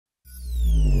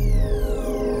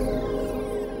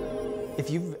If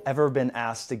you've ever been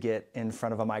asked to get in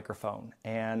front of a microphone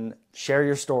and share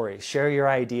your story, share your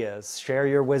ideas, share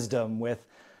your wisdom with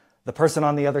the person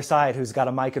on the other side who's got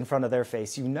a mic in front of their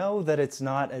face, you know that it's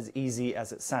not as easy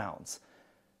as it sounds.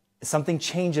 Something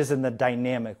changes in the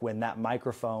dynamic when that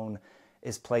microphone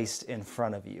is placed in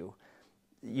front of you.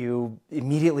 You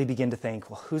immediately begin to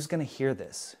think, well, who's going to hear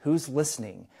this? Who's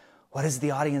listening? What is the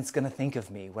audience going to think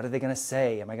of me? What are they going to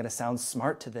say? Am I going to sound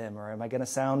smart to them, or am I going to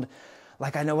sound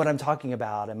like I know what I'm talking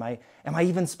about? Am I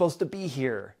even supposed to be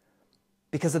here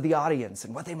because of the audience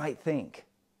and what they might think?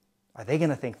 Are they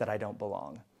going to think that I don't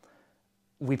belong?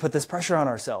 We put this pressure on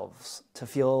ourselves to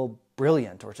feel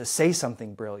brilliant, or to say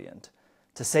something brilliant,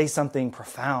 to say something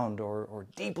profound or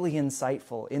deeply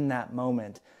insightful in that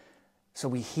moment. So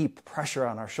we heap pressure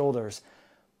on our shoulders.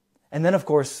 And then, of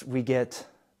course, we get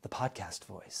the podcast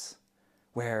voice,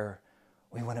 where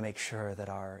we want to make sure that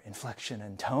our inflection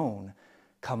and tone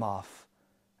come off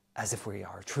as if we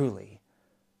are truly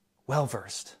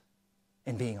well-versed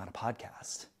in being on a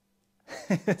podcast.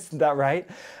 Isn't that right?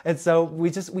 And so we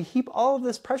heap all of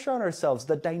this pressure on ourselves.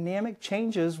 The dynamic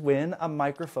changes when a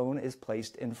microphone is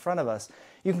placed in front of us.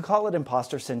 You can call it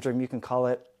imposter syndrome. You can call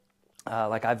it,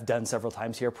 like I've done several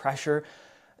times here, pressure.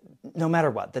 No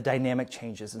matter what, the dynamic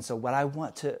changes. And so what I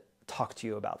want to talk to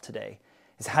you about today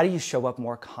is, how do you show up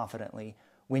more confidently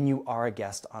when you are a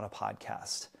guest on a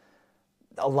podcast?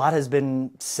 A lot has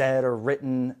been said or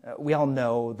written. We all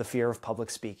know the fear of public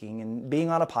speaking, and being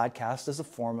on a podcast is a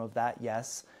form of that,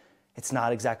 yes. It's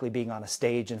not exactly being on a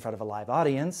stage in front of a live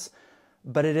audience,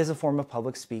 but it is a form of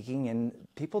public speaking, and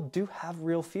people do have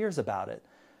real fears about it.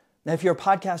 Now, if you're a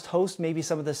podcast host, maybe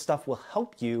some of this stuff will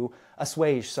help you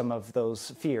assuage some of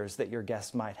those fears that your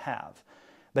guests might have.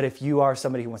 But if you are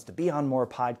somebody who wants to be on more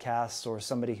podcasts, or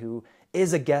somebody who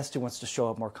is a guest who wants to show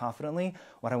up more confidently,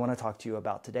 what I want to talk to you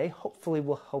about today hopefully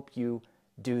will help you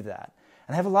do that.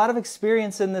 And I have a lot of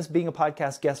experience in this, being a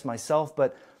podcast guest myself,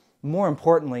 but more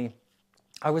importantly,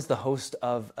 I was the host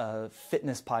of a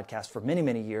fitness podcast for many,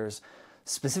 many years,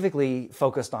 specifically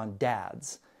focused on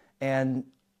dads. And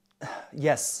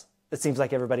yes, it seems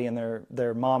like everybody and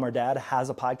their mom or dad has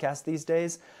a podcast these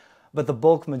days, but the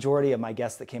bulk majority of my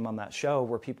guests that came on that show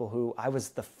were people who I was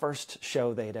the first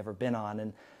show they had ever been on,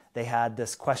 and they had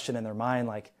this question in their mind,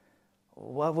 like,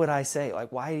 what would I say?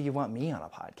 Like, why do you want me on a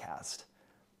podcast?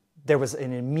 There was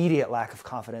an immediate lack of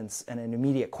confidence and an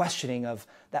immediate questioning of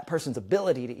that person's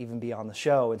ability to even be on the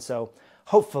show. And so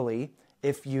hopefully,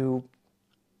 if you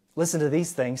listen to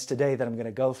these things today that I'm going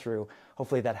to go through,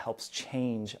 hopefully that helps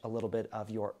change a little bit of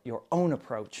your own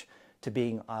approach to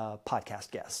being a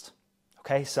podcast guest.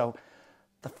 Okay, so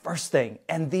the first thing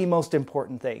and the most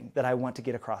important thing that I want to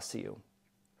get across to you: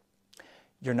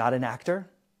 you're not an actor,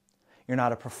 you're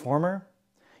not a performer,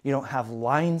 you don't have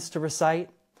lines to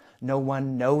recite, no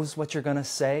one knows what you're going to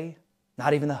say,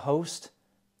 not even the host,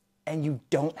 and you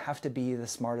don't have to be the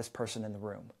smartest person in the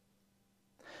room.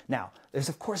 Now, there's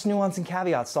of course nuance and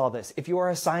caveats to all this. If you are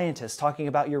a scientist talking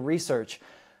about your research,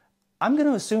 I'm going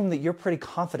to assume that you're pretty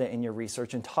confident in your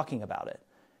research and talking about it.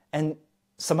 And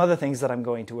some other things that I'm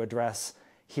going to address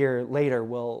here later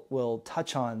will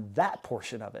touch on that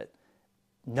portion of it.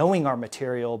 Knowing our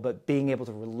material, but being able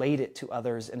to relate it to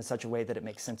others in such a way that it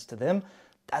makes sense to them,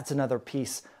 that's another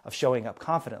piece of showing up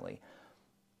confidently.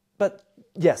 But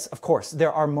yes, of course,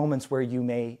 there are moments where you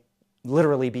may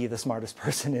literally be the smartest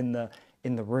person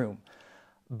in the room.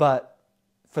 But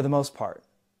for the most part,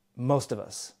 most of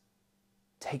us,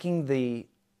 taking the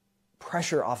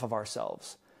pressure off of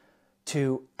ourselves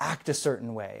to act a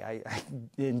certain way. I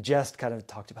in jest kind of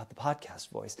talked about the podcast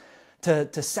voice,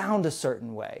 to sound a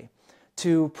certain way,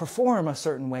 to perform a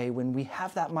certain way when we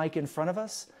have that mic in front of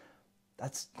us.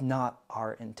 That's not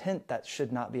our intent. That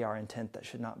should not be our intent. That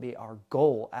should not be our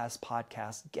goal as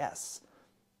podcast guests.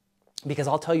 Because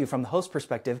I'll tell you, from the host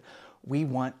perspective, we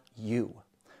want you.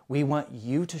 We want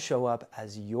you to show up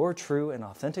as your true and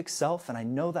authentic self. And I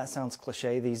know that sounds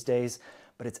cliche these days,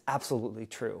 but it's absolutely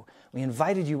true. We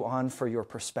invited you on for your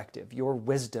perspective, your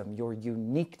wisdom, your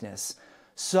uniqueness.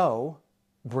 So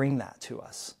bring that to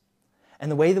us. And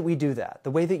the way that we do that,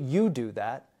 the way that you do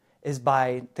that, is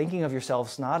by thinking of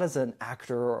yourselves not as an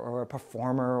actor or a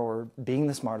performer or being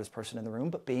the smartest person in the room,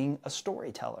 but being a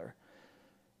storyteller.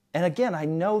 And again, I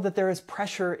know that there is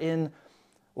pressure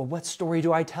well, what story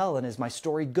do I tell? And is my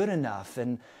story good enough?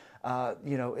 And,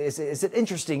 is it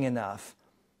interesting enough?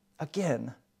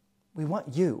 Again, we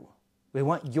want you. We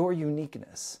want your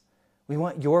uniqueness. We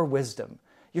want your wisdom.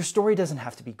 Your story doesn't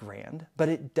have to be grand, but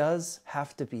it does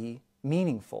have to be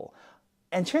meaningful.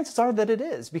 And chances are that it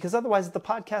is, because otherwise the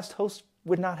podcast host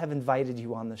would not have invited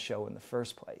you on the show in the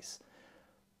first place.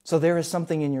 So there is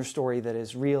something in your story that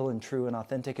is real and true and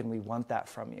authentic, and we want that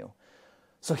from you.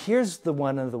 So here's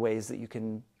one of the ways that you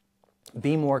can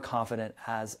be more confident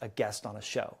as a guest on a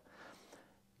show.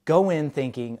 Go in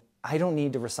thinking, I don't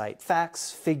need to recite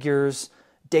facts, figures,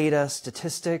 data,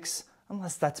 statistics,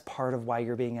 unless that's part of why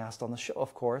you're being asked on the show,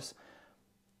 of course.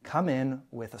 Come in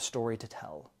with a story to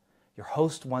tell. Your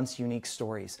host wants unique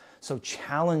stories, so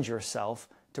challenge yourself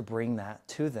to bring that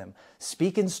to them.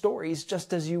 Speak in stories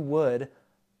just as you would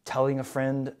telling a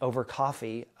friend over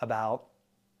coffee about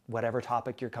whatever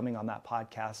topic you're coming on that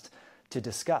podcast to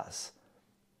discuss.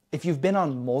 If you've been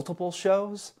on multiple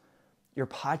shows, your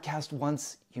podcast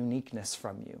wants uniqueness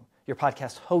from you. Your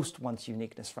podcast host wants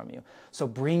uniqueness from you. So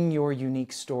bring your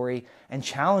unique story and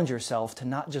challenge yourself to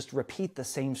not just repeat the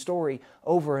same story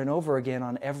over and over again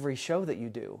on every show that you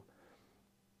do.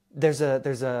 There's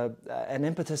an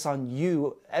impetus on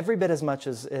you every bit as much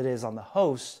as it is on the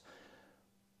host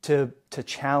to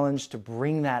challenge, to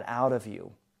bring that out of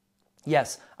you.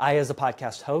 Yes, I as a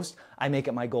podcast host, I make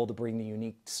it my goal to bring the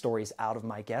unique stories out of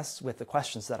my guests with the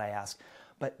questions that I ask.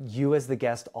 But you as the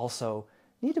guest also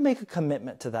need to make a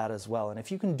commitment to that as well. And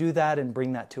if you can do that and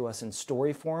bring that to us in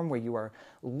story form, where you are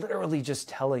literally just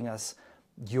telling us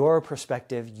your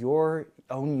perspective, your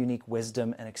own unique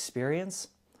wisdom and experience,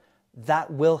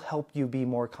 that will help you be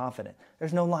more confident.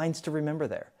 There's no lines to remember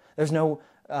there. There's no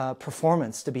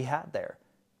performance to be had there.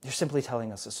 You're simply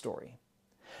telling us a story.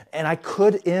 And I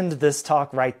could end this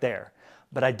talk right there,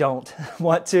 but I don't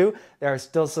want to. There are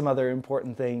still some other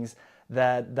important things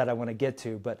that I want to get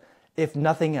to. But if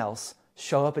nothing else,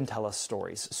 show up and tell us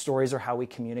stories. Stories are how we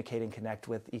communicate and connect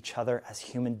with each other as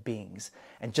human beings.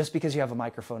 And just because you have a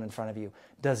microphone in front of you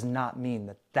does not mean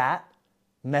that that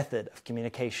method of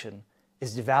communication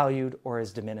is devalued or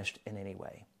is diminished in any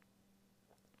way.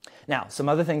 Now, some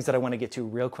other things that I want to get to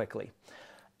real quickly.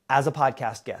 As a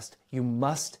podcast guest, you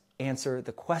must answer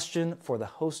the question for the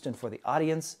host and for the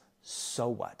audience, so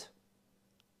what?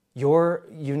 Your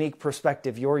unique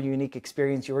perspective, your unique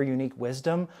experience, your unique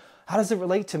wisdom, how does it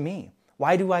relate to me?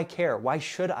 Why do I care? Why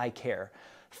should I care?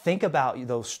 Think about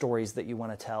those stories that you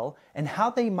want to tell and how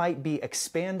they might be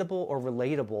expandable or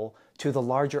relatable to the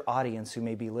larger audience who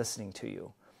may be listening to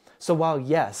you. So while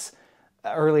yes,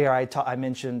 earlier I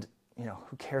mentioned,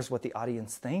 who cares what the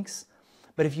audience thinks?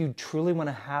 But if you truly want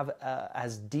to have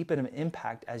as deep an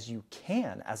impact as you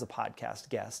can as a podcast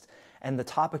guest and the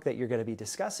topic that you're going to be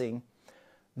discussing,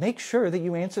 make sure that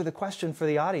you answer the question for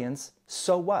the audience,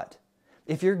 so what?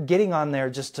 If you're getting on there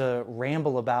just to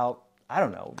ramble about,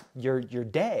 your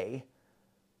day,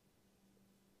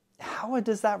 how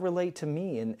does that relate to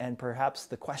me and perhaps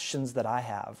the questions that I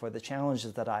have or the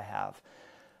challenges that I have?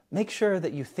 Make sure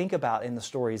that you think about in the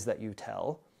stories that you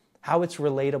tell how it's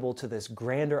relatable to this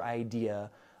grander idea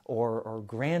or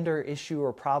grander issue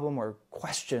or problem or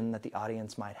question that the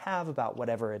audience might have about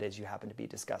whatever it is you happen to be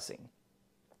discussing.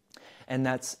 And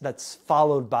that's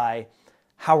followed by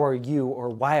how are you or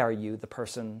why are you the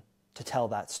person to tell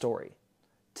that story,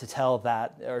 to tell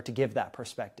that or to give that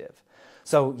perspective.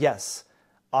 So yes,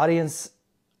 audience,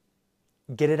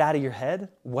 get it out of your head,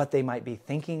 what they might be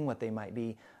thinking, what they might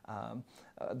be,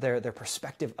 their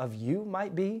perspective of you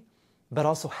might be, but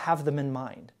also have them in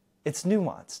mind. It's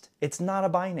nuanced. It's not a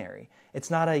binary. It's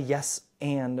not a yes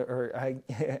and or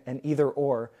an either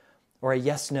or a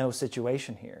yes-no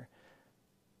situation here.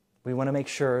 We want to make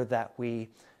sure that we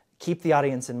keep the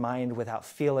audience in mind without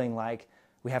feeling like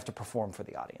we have to perform for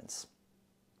the audience.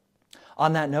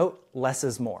 On that note, less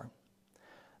is more.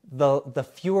 The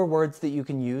fewer words that you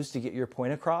can use to get your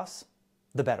point across,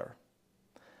 the better.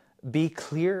 Be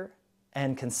clear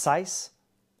and concise.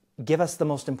 Give us the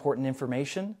most important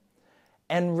information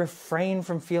and refrain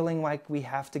from feeling like we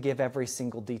have to give every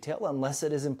single detail unless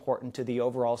it is important to the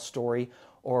overall story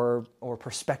or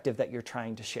perspective that you're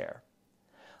trying to share.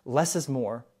 Less is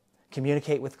more.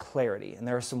 Communicate with clarity, and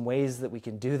there are some ways that we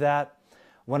can do that.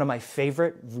 One of my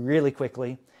favorite, really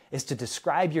quickly, is to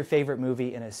describe your favorite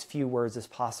movie in as few words as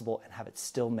possible and have it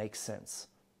still make sense.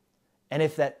 And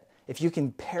if you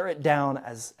can pare it down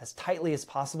as tightly as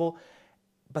possible,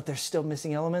 but there's still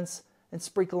missing elements, and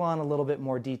sprinkle on a little bit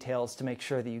more details to make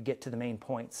sure that you get to the main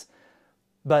points.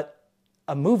 But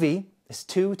a movie is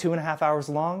 2.5 hours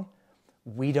long.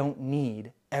 We don't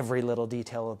need every little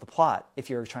detail of the plot if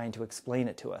you're trying to explain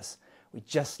it to us. We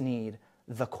just need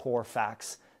the core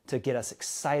facts to get us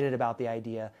excited about the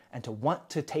idea and to want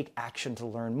to take action to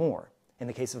learn more. In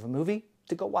the case of a movie,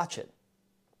 to go watch it.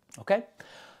 Okay?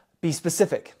 Be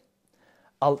specific.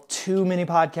 Too many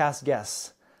podcast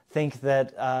guests think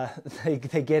that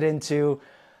they get into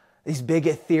these big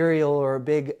ethereal or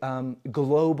big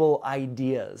global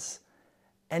ideas.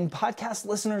 And podcast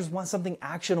listeners want something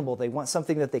actionable. They want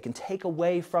something that they can take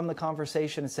away from the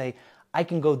conversation and say, I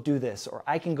can go do this, or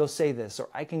I can go say this, or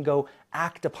I can go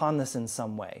act upon this in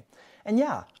some way. And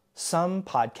yeah, some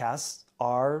podcasts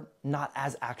are not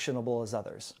as actionable as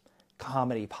others.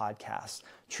 Comedy podcasts,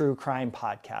 true crime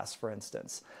podcasts, for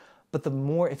instance. But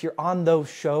if you're on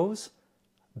those shows,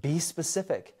 be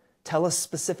specific. Tell us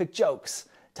specific jokes.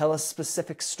 Tell us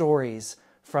specific stories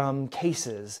from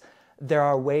cases. There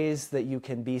are ways that you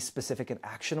can be specific and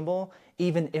actionable,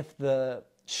 even if the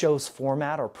show's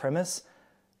format or premise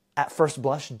at first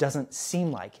blush doesn't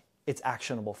seem like it's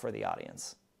actionable for the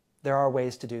audience. There are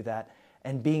ways to do that,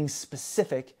 and being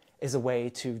specific is a way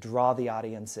to draw the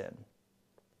audience in.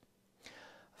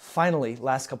 Finally,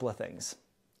 last couple of things.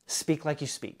 Speak like you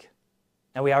speak.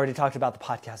 Now, we already talked about the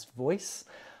podcast voice,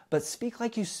 but speak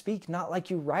like you speak, not like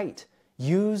you write.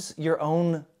 Use your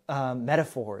own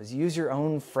metaphors, use your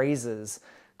own phrases,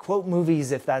 quote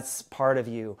movies if that's part of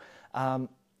you.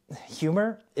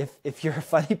 Humor, if you're a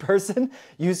funny person,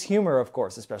 use humor, of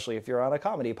course, especially if you're on a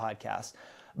comedy podcast.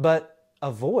 But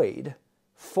avoid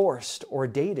forced or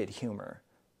dated humor.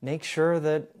 Make sure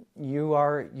that you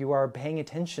are paying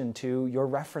attention to your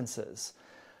references.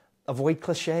 Avoid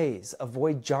cliches,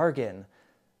 avoid jargon.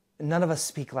 None of us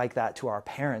speak like that to our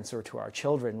parents or to our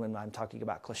children when I'm talking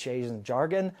about cliches and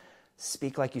jargon.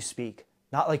 Speak like you speak,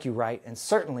 not like you write, and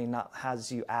certainly not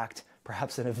as you act,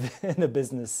 perhaps in a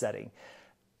business setting.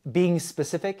 Being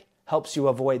specific helps you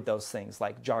avoid those things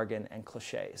like jargon and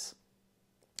cliches.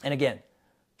 And again,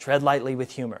 tread lightly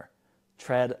with humor.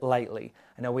 Tread lightly.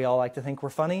 I know we all like to think we're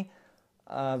funny.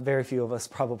 Very few of us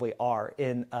probably are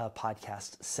in a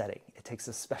podcast setting. It takes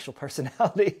a special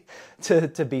personality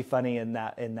to be funny in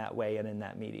that way and in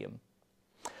that medium.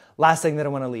 Last thing that I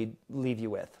want to leave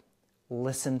you with.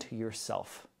 Listen to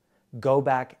yourself. Go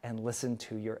back and listen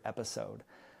to your episode.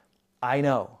 I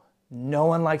know no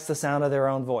one likes the sound of their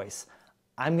own voice.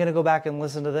 I'm going to go back and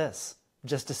listen to this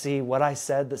just to see what I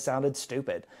said that sounded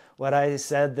stupid, what I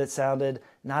said that sounded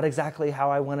not exactly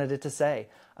how I wanted it to say.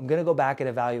 I'm going to go back and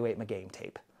evaluate my game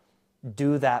tape.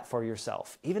 Do that for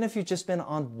yourself. Even if you've just been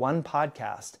on one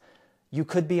podcast, you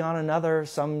could be on another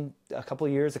a couple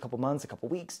years, a couple months, a couple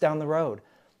weeks down the road.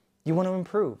 You want to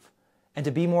improve. And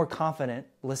to be more confident,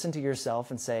 listen to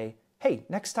yourself and say, hey,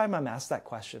 next time I'm asked that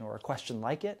question or a question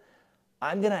like it,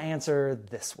 I'm going to answer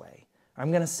this way. I'm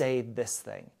going to say this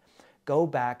thing. Go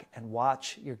back and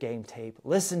watch your game tape,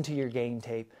 listen to your game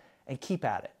tape, and keep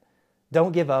at it.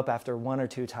 Don't give up after one or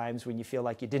two times when you feel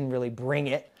like you didn't really bring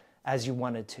it as you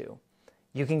wanted to.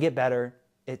 You can get better.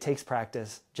 It takes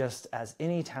practice, just as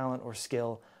any talent or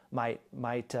skill might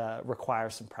require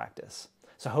some practice.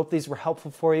 So I hope these were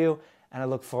helpful for you, and I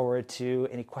look forward to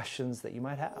any questions that you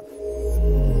might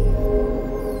have.